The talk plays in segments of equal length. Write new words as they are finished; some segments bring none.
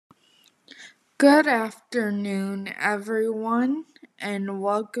Good afternoon, everyone, and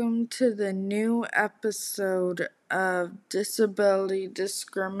welcome to the new episode of Disability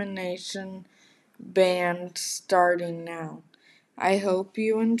Discrimination Band starting now. I hope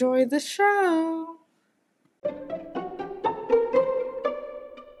you enjoy the show.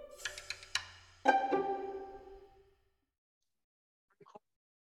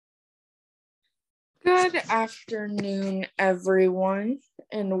 Good afternoon, everyone,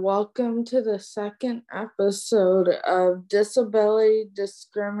 and welcome to the second episode of Disability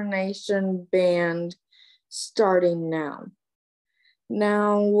Discrimination Band starting now.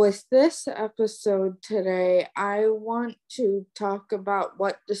 Now, with this episode today, I want to talk about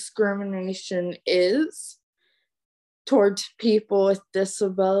what discrimination is towards people with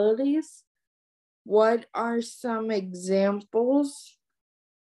disabilities. What are some examples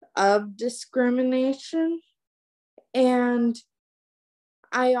of discrimination? And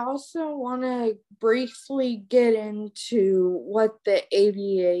I also want to briefly get into what the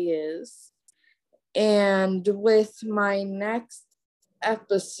ADA is. And with my next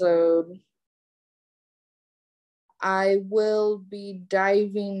episode, I will be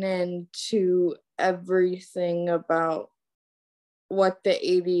diving into everything about what the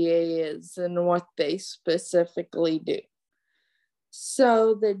ADA is and what they specifically do.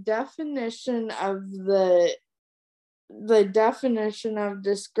 So the definition of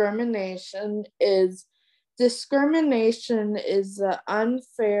discrimination is the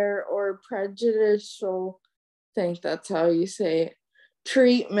unfair or prejudicial, I think that's how you say it,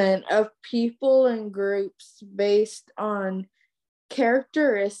 treatment of people and groups based on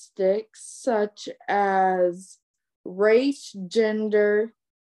characteristics such as race, gender,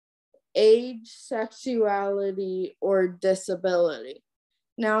 age, sexuality, or disability.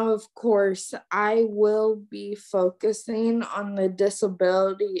 Now, of course, I will be focusing on the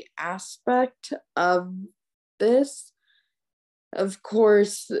disability aspect of this. Of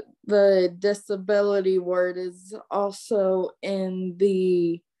course, the disability word is also in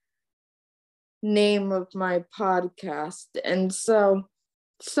the name of my podcast. And so,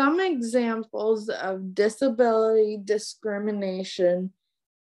 some examples of disability discrimination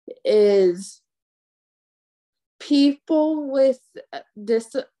is people with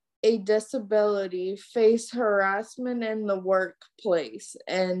a disability face harassment in the workplace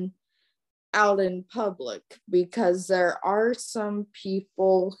and out in public, because there are some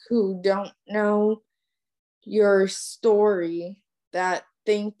people who don't know your story that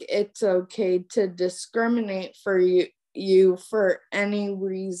think it's okay to discriminate for you for any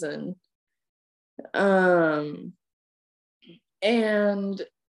reason. And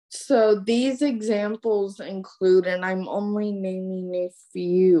so these examples include, and I'm only naming a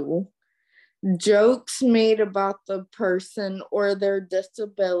few, jokes made about the person or their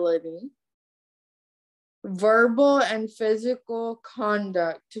disability, verbal and physical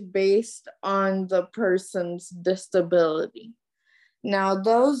conduct based on the person's disability. Now,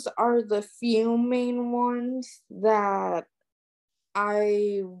 those are the few main ones that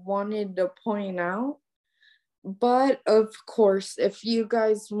I wanted to point out. But of course, if you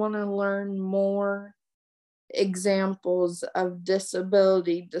guys want to learn more examples of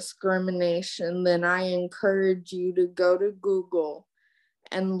disability discrimination, then I encourage you to go to Google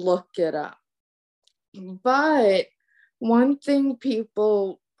and look it up. But one thing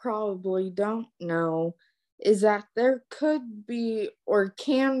people probably don't know is that there could be or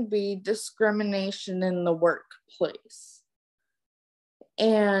can be discrimination in the workplace.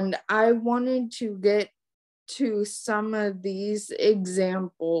 And I wanted to get to some of these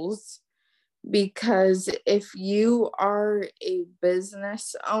examples because if you are a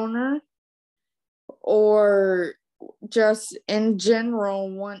business owner or just in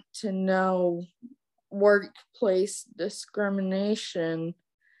general want to know workplace discrimination,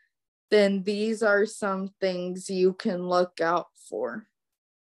 then these are some things you can look out for.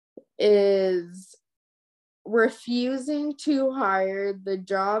 Is refusing to hire the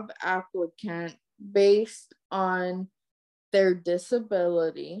job applicant based on their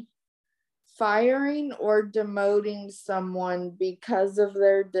disability, firing or demoting someone because of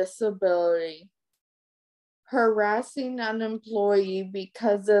their disability, harassing an employee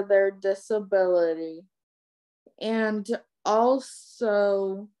because of their disability, and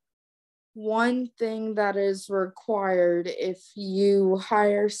also one thing that is required if you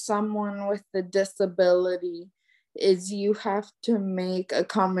hire someone with a disability is you have to make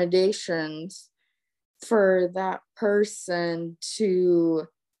accommodations for that person to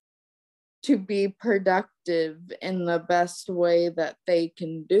be productive in the best way that they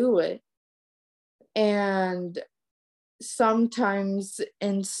can do it. And sometimes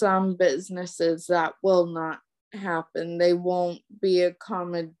in some businesses that will not happen. They won't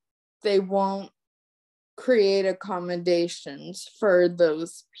create accommodations for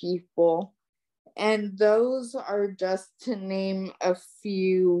those people. And those are just to name a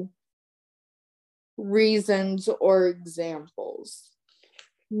few reasons or examples.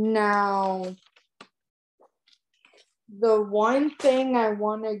 Now, the one thing I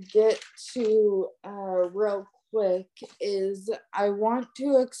want to get to real quick is I want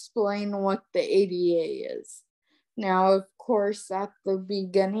to explain what the ADA is. Now, of course, at the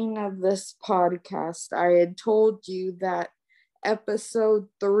beginning of this podcast, I had told you that episode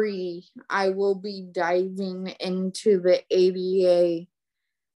 3, I will be diving into the ADA,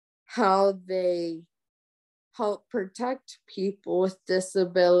 how they help protect people with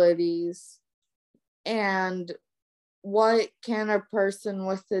disabilities, and what can a person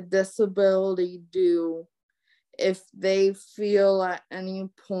with a disability do if they feel at any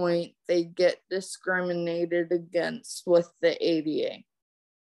point they get discriminated against with the ADA.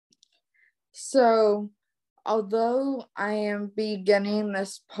 So, although I am beginning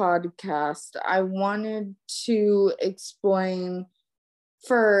this podcast, I wanted to explain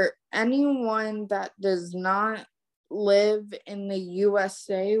for anyone that does not live in the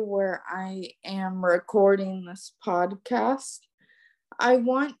USA where I am recording this podcast, I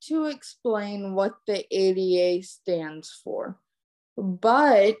want to explain what the ADA stands for,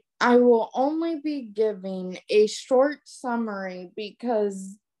 but I will only be giving a short summary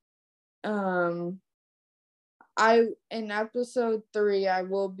because in episode 3, I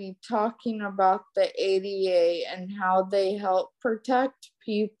will be talking about the ADA and how they help protect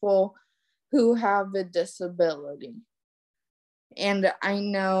people who have a disability. And I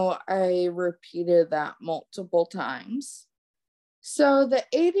know I repeated that multiple times. So the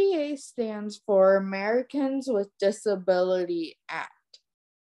ADA stands for Americans with Disability Act,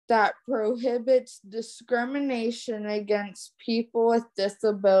 that prohibits discrimination against people with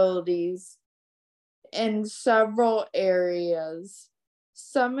disabilities in several areas.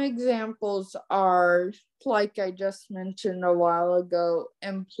 Some examples are, like I just mentioned a while ago,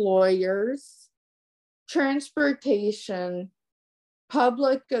 employers, transportation,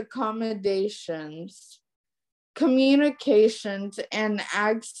 public accommodations, communications, and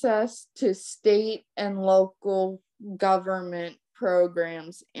access to state and local government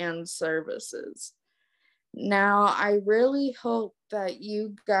programs and services. Now, I really hope that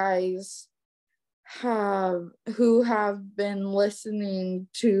you guys who have been listening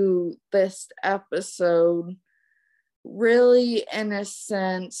to this episode really, in a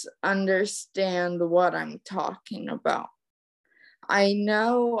sense, understand what I'm talking about. I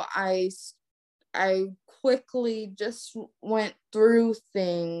know I quickly just went through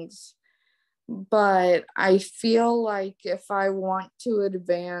things, but I feel like if I want to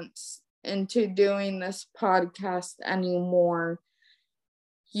advance into doing this podcast anymore,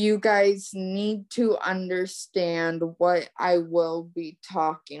 you guys need to understand what I will be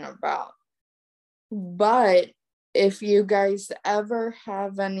talking about. But if you guys ever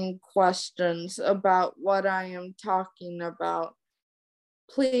have any questions about what I am talking about,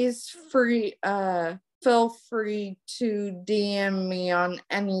 please feel free to DM me on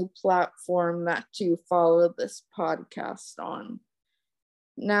any platform that you follow this podcast on.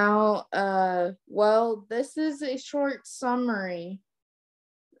 Now, well, this is a short summary.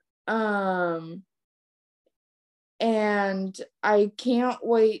 And I can't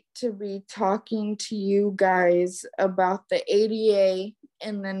wait to be talking to you guys about the ADA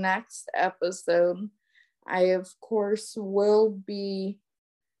in the next episode. I, of course, will be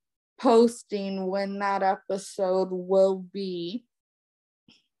posting when that episode will be.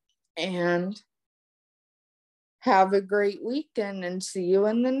 And have a great weekend and see you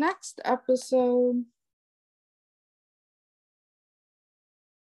in the next episode.